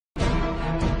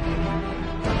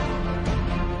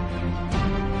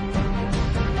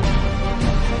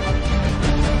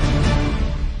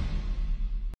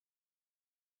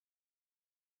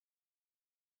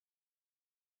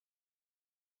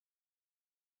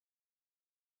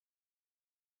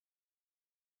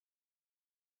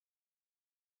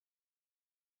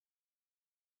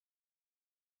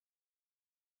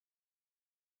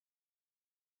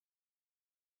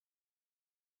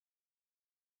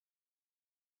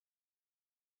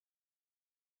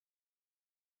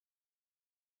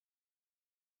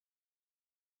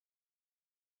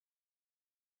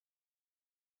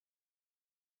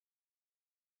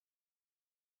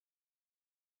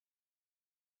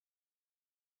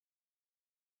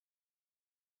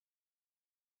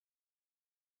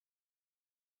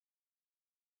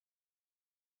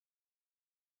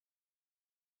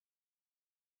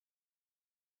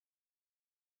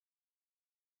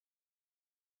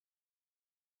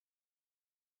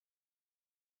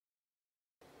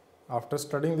After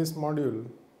studying this module,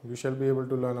 you shall be able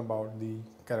to learn about the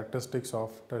characteristics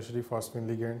of tertiary phosphine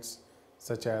ligands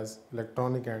such as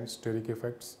electronic and steric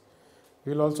effects.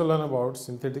 We will also learn about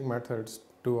synthetic methods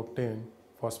to obtain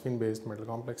phosphine-based metal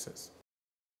complexes.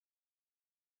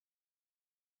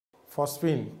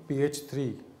 Phosphine pH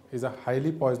 3 is a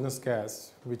highly poisonous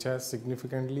gas which has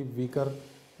significantly weaker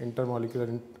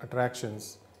intermolecular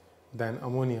attractions than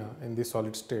ammonia in the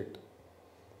solid state.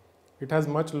 It has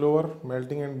much lower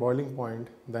melting and boiling point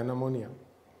than ammonia.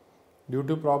 Due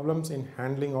to problems in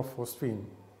handling of phosphine,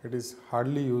 it is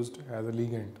hardly used as a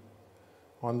ligand.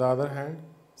 On the other hand,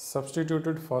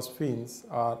 substituted phosphines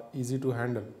are easy to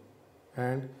handle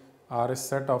and are a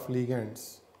set of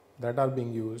ligands that are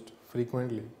being used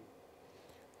frequently.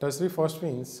 Tertiary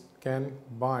phosphines can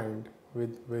bind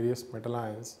with various metal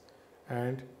ions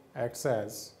and acts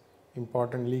as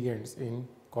important ligands in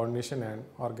coordination and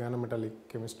organometallic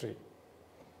chemistry.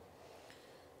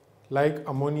 Like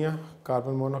ammonia,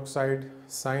 carbon monoxide,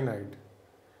 cyanide,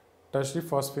 tertiary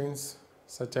phosphines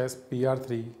such as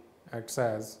PR3 acts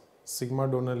as sigma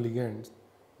donor ligands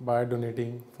by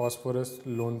donating phosphorus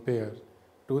lone pair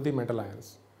to the metal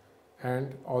ions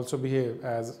and also behave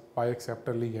as pi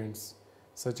acceptor ligands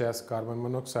such as carbon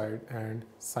monoxide and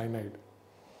cyanide.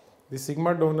 The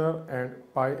sigma donor and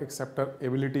pi acceptor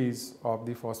abilities of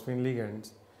the phosphine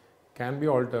ligands can be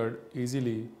altered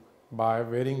easily by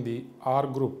varying the R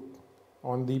group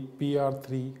on the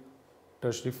PR3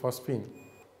 tertiary phosphine.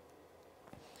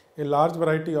 A large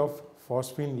variety of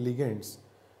phosphine ligands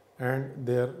and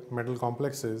their metal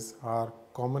complexes are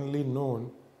commonly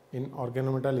known in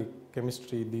organometallic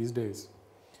chemistry these days,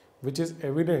 which is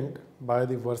evident by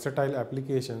the versatile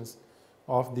applications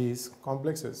of these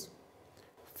complexes.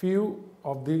 Few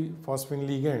of the phosphine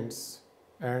ligands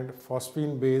and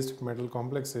phosphine-based metal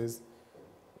complexes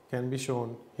can be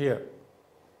shown here.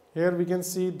 Here we can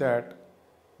see that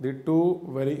the two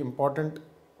very important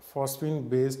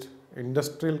phosphine-based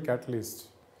industrial catalysts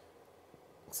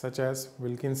such as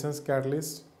Wilkinson's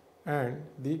catalyst and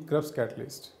the Krebs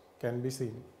catalyst can be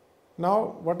seen.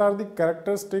 Now, what are the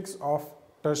characteristics of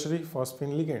tertiary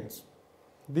phosphine ligands?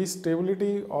 The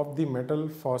stability of the metal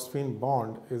phosphine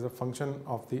bond is a function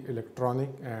of the electronic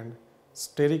and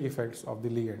steric effects of the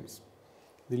ligands.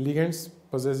 The ligands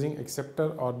possessing acceptor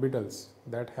orbitals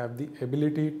that have the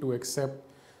ability to accept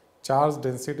charge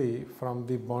density from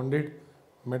the bonded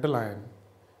metal ion,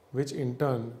 which in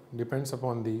turn depends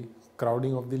upon the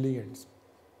crowding of the ligands.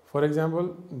 For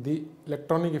example, the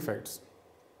electronic effects.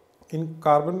 In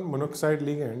carbon monoxide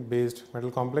ligand based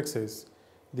metal complexes,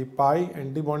 the pi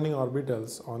antibonding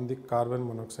orbitals on the carbon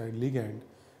monoxide ligand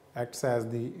acts as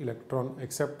the electron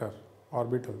acceptor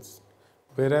orbitals,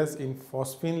 whereas in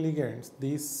phosphine ligands,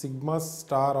 the sigma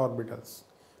star orbitals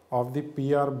of the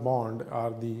PR bond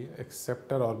are the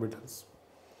acceptor orbitals.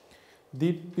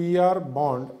 The PR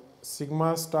bond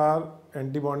sigma star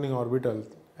antibonding orbital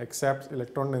accepts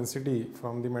electron density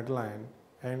from the metal ion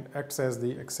and acts as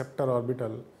the acceptor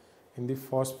orbital in the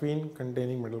phosphine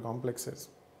containing metal complexes.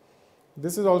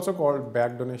 This is also called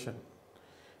back donation.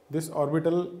 This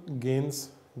orbital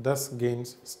thus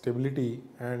gains stability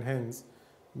and hence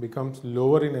becomes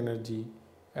lower in energy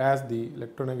as the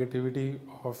electronegativity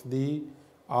of the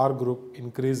R group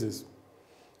increases.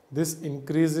 This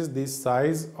increases the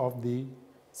size of the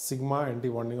sigma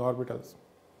antibonding orbitals.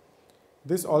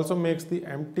 This also makes the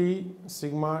empty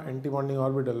sigma antibonding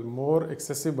orbital more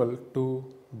accessible to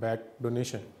back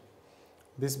donation.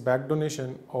 This back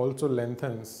donation also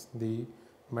lengthens the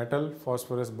metal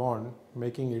phosphorus bond,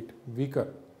 making it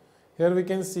weaker. Here we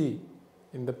can see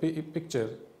in the picture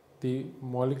the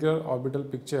molecular orbital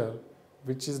picture,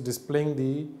 which is displaying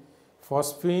the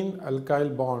phosphine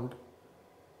alkyl bond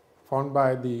found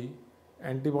by the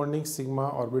antibonding sigma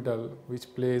orbital,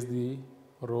 which plays the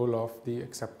role of the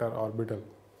acceptor orbital.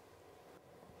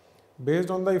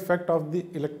 Based on the effect of the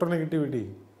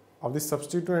electronegativity of the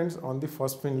substituents on the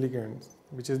phosphine ligands,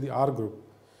 which is the R group,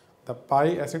 the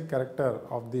pi acid character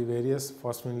of the various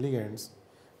phosphine ligands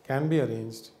can be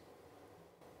arranged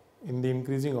in the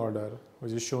increasing order,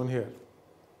 which is shown here.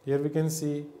 Here we can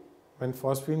see when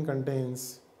phosphine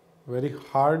contains very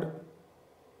hard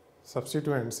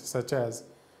substituents such as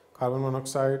carbon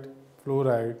monoxide,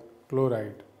 fluoride,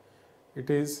 chloride, it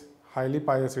is highly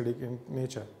pi acidic in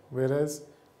nature, whereas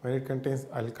when it contains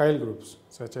alkyl groups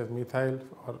such as methyl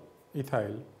or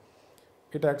ethyl,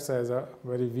 it acts as a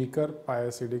very weaker pi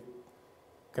acidic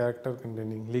character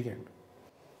containing ligand.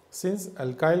 Since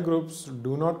alkyl groups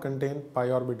do not contain pi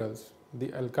orbitals, the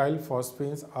alkyl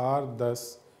phosphines are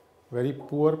thus very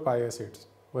poor pi acids,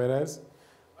 whereas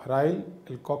aryl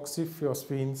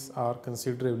alkoxyphosphines are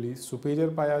considerably superior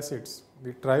pi acids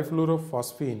the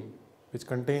trifluorophosphine, which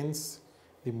contains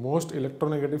the most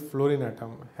electronegative fluorine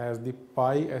atom, has the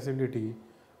pi acidity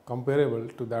comparable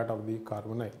to that of the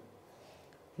carbonyl.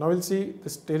 Now we'll see the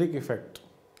steric effect,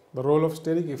 the role of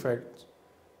steric effects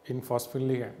in phosphine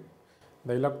ligand.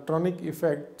 The electronic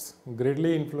effects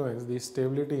greatly influence the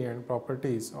stability and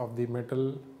properties of the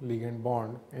metal ligand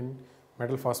bond in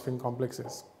metal phosphine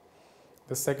complexes.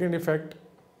 The second effect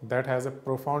that has a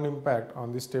profound impact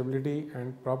on the stability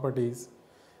and properties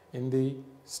in the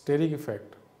steric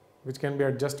effect, which can be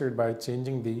adjusted by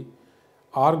changing the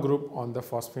R group on the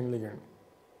phosphine ligand.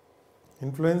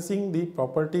 Influencing the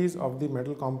properties of the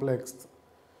metal complex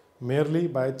merely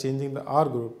by changing the R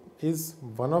group is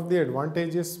one of the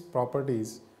advantageous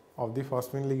properties of the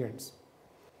phosphine ligands.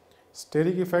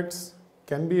 Steric effects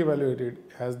can be evaluated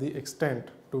as the extent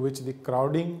to which the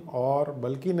crowding or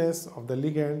bulkiness of the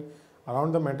ligand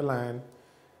around the metal ion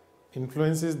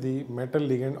influences the metal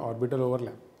ligand orbital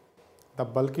overlap. The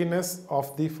bulkiness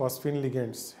of the phosphine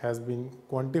ligands has been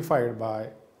quantified by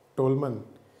Tolman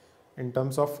in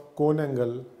terms of cone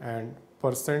angle and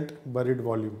percent buried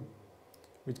volume,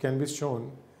 which can be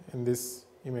shown in this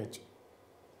image.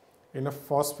 In a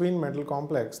phosphine metal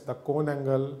complex, the cone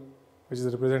angle, which is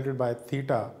represented by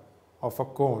theta of a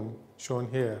cone shown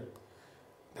here,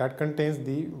 that contains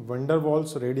the van der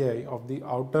Waals radii of the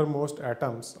outermost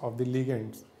atoms of the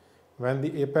ligands when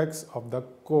the apex of the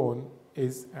cone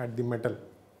is at the metal.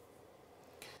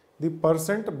 The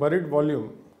percent buried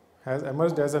volume has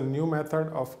emerged as a new method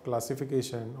of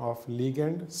classification of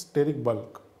ligand steric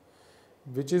bulk,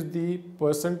 which is the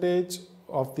percentage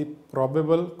of the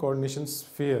probable coordination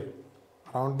sphere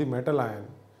around the metal ion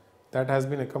that has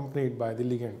been accompanied by the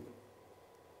ligand.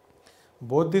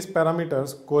 Both these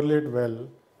parameters correlate well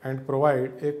and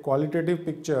provide a qualitative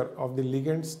picture of the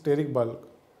ligand steric bulk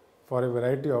for a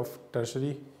variety of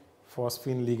tertiary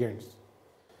phosphine ligands.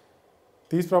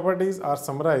 These properties are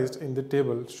summarized in the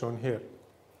table shown here.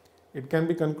 It can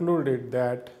be concluded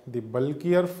that the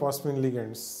bulkier phosphine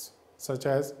ligands, such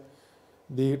as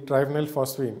the triphenyl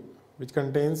phosphine, which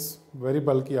contains very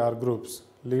bulky R groups,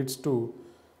 leads to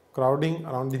crowding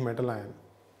around the metal ion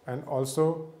and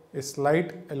also a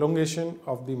slight elongation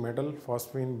of the metal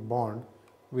phosphine bond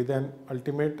with an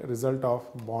ultimate result of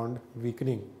bond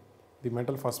weakening, the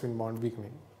metal phosphine bond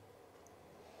weakening.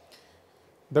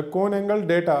 The cone angle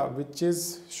data, which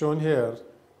is shown here,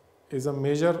 is a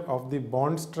measure of the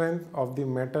bond strength of the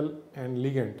metal and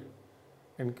ligand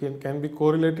and can be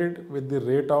correlated with the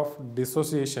rate of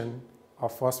dissociation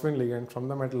of phosphine ligand from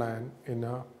the metal ion in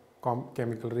a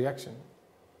chemical reaction.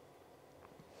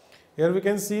 Here we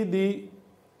can see the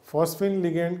phosphine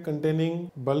ligand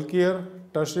containing bulkier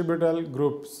tertiary butyl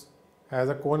groups has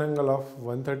a cone angle of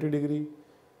 130 degree,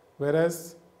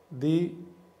 whereas the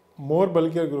more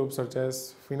bulkier groups such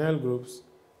as phenyl groups,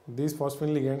 this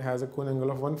phosphine ligand has a cone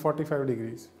angle of 145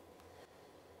 degrees.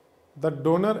 The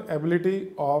donor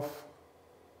ability of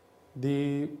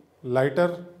the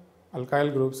lighter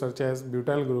alkyl groups such as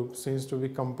butyl group seems to be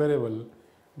comparable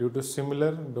due to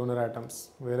similar donor atoms,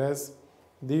 whereas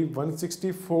the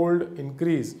 160-fold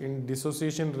increase in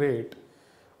dissociation rate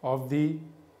of the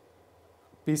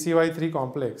PCY3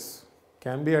 complex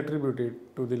can be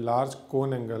attributed to the large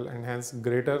cone angle and hence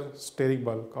greater steric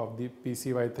bulk of the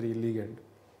PCY3 ligand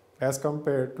as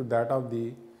compared to that of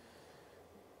the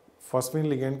phosphine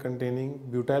ligand containing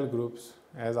butyl groups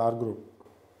as R group.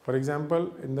 For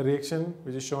example, in the reaction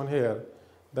which is shown here,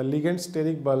 the ligand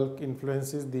steric bulk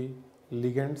influences the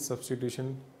ligand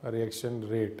substitution reaction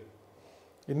rate.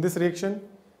 In this reaction,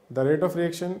 the rate of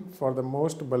reaction for the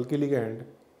most bulky ligand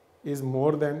is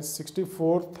more than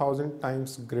 64,000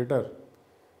 times greater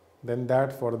than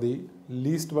that for the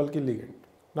least bulky ligand.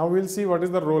 Now we will see what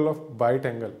is the role of bite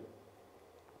angle.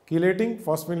 Chelating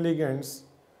phosphine ligands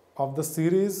of the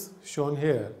series shown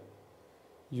here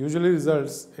usually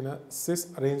results in a cis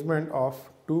arrangement of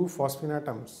two phosphine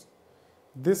atoms.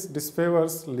 This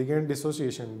disfavors ligand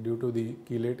dissociation due to the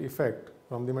chelate effect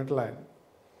from the metal ion.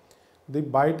 The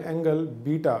bite angle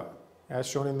beta, as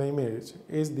shown in the image,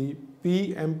 is the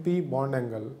PMP bond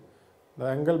angle, the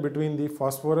angle between the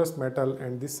phosphorus metal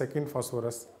and the second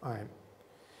phosphorus ion,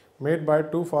 made by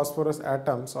two phosphorus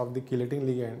atoms of the chelating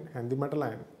ligand and the metal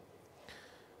ion.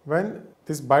 When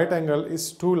this bite angle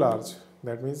is too large,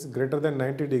 that means greater than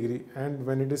 90 degree, and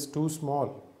when it is too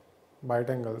small, bite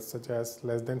angles such as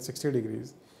less than 60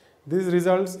 degrees, this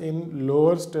results in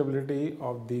lower stability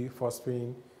of the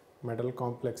phosphine metal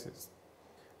complexes.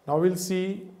 Now we will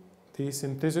see the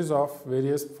synthesis of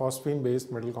various phosphine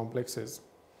based metal complexes.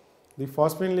 The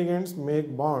phosphine ligands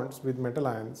make bonds with metal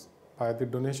ions by the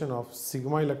donation of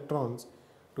sigma electrons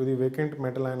to the vacant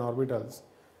metal ion orbitals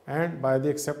and by the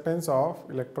acceptance of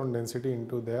electron density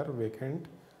into their vacant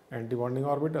antibonding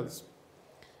orbitals.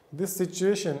 This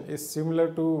situation is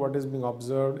similar to what is being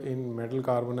observed in metal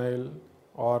carbonyl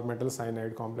or metal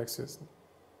cyanide complexes.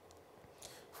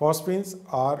 Phosphines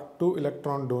are 2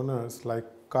 electron donors like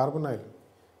carbonyl.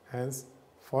 Hence,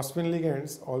 phosphine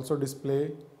ligands also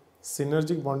display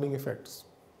synergic bonding effects.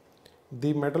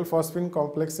 The metal phosphine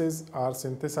complexes are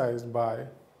synthesized by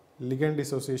ligand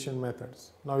dissociation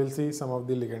methods. Now we'll see some of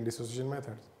the ligand dissociation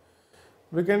methods.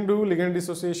 We can do ligand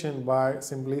dissociation by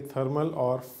simply thermal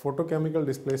or photochemical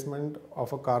displacement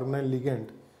of a carbonyl ligand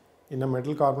in a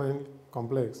metal carbonyl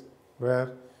complex,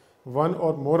 where one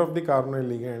or more of the carbonyl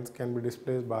ligands can be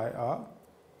displaced by a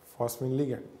phosphine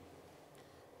ligand.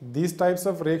 These types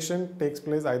of reaction takes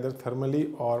place either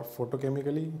thermally or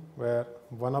photochemically, where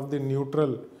one of the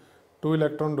neutral 2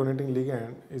 electron donating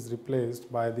ligand is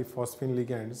replaced by the phosphine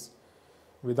ligands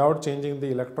without changing the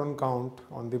electron count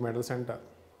on the metal center.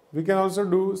 We can also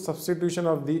do substitution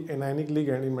of the anionic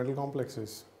ligand in metal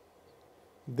complexes.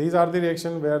 These are the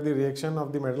reactions where the reaction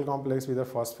of the metal complex with a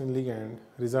phosphine ligand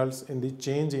results in the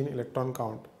change in electron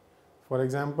count. For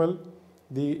example,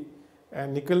 the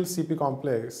nickel Cp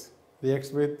complex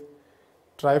reacts with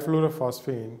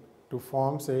trifluorophosphine to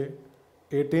form say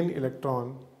 18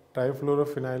 electron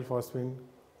trifluorophenylphosphine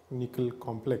nickel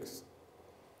complex.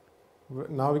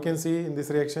 Now we can see in this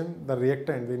reaction the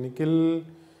reactant, the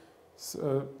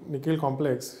nickel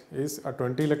complex is a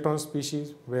 20 electron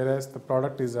species, whereas the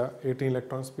product is a 18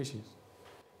 electron species.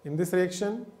 In this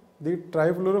reaction, the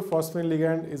trifluorophosphine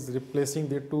ligand is replacing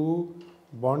the 2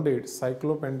 bonded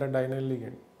cyclopentadienyl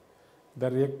ligand. The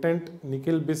reactant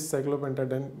nickel bis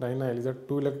cyclopentadienyl is a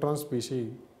 2 electron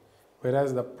species,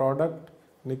 whereas the product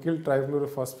nickel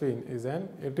trifluorophosphine is an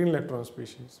 18 electron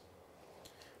species.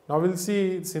 Now we'll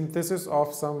see synthesis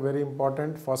of some very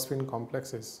important phosphine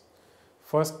complexes.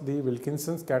 First, the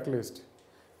Wilkinson's catalyst.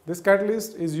 This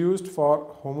catalyst is used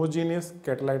for homogeneous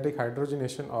catalytic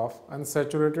hydrogenation of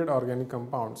unsaturated organic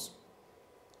compounds.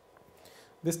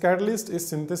 This catalyst is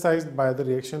synthesized by the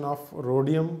reaction of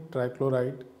rhodium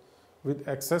trichloride with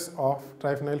excess of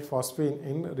triphenylphosphine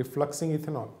in refluxing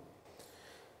ethanol.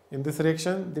 In this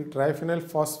reaction, the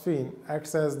triphenylphosphine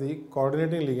acts as the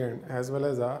coordinating ligand as well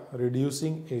as a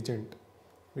reducing agent.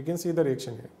 We can see the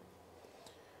reaction here.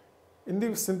 In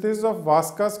the synthesis of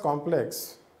Vaska's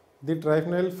complex, the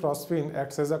triphenylphosphine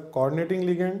acts as a coordinating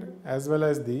ligand as well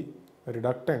as the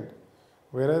reductant,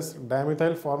 whereas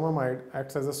dimethyl formamide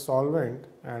acts as a solvent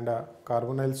and a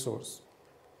carbonyl source.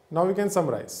 Now we can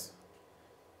summarize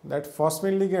that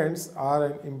phosphine ligands are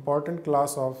an important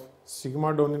class of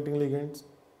sigma donating ligands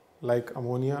like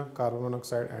ammonia, carbon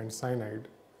monoxide and cyanide.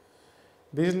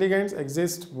 These ligands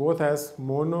exist both as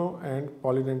mono and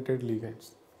polydentate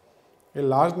ligands. A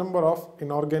large number of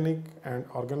inorganic and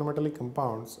organometallic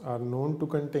compounds are known to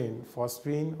contain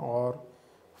phosphine or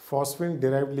phosphine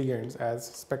derived ligands as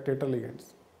spectator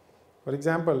ligands. For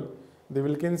example, the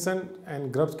Wilkinson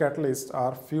and Grubbs catalysts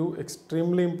are few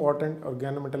extremely important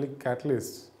organometallic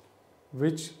catalysts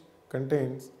which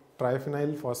contains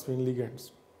triphenylphosphine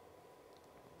ligands.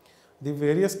 The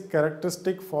various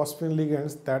characteristic phosphine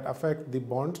ligands that affect the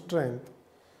bond strength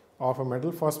of a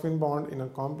metal phosphine bond in a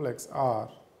complex are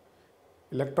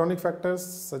electronic factors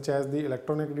such as the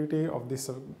electronegativity of the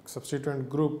substituent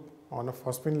group on a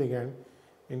phosphine ligand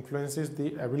influences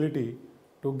the ability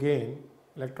to gain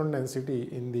electron density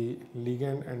in the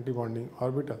ligand antibonding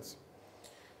orbitals.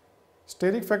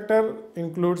 Steric factor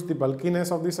includes the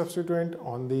bulkiness of the substituent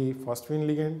on the phosphine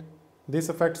ligand. This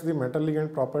affects the metal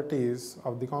ligand properties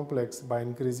of the complex by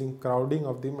increasing crowding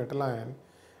of the metal ion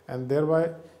and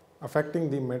thereby affecting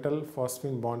the metal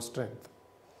phosphine bond strength.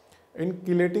 In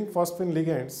chelating phosphine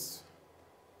ligands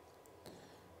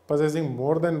possessing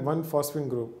more than one phosphine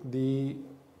group, the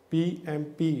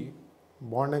PMP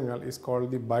bond angle is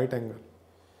called the bite angle,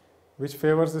 which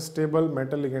favors a stable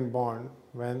metal ligand bond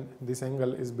when this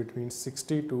angle is between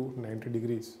 60 to 90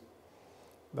 degrees.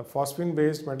 The phosphine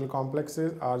based metal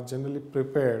complexes are generally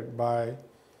prepared by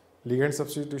ligand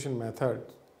substitution method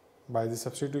by the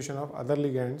substitution of other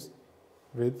ligands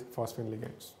with phosphine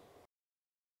ligands.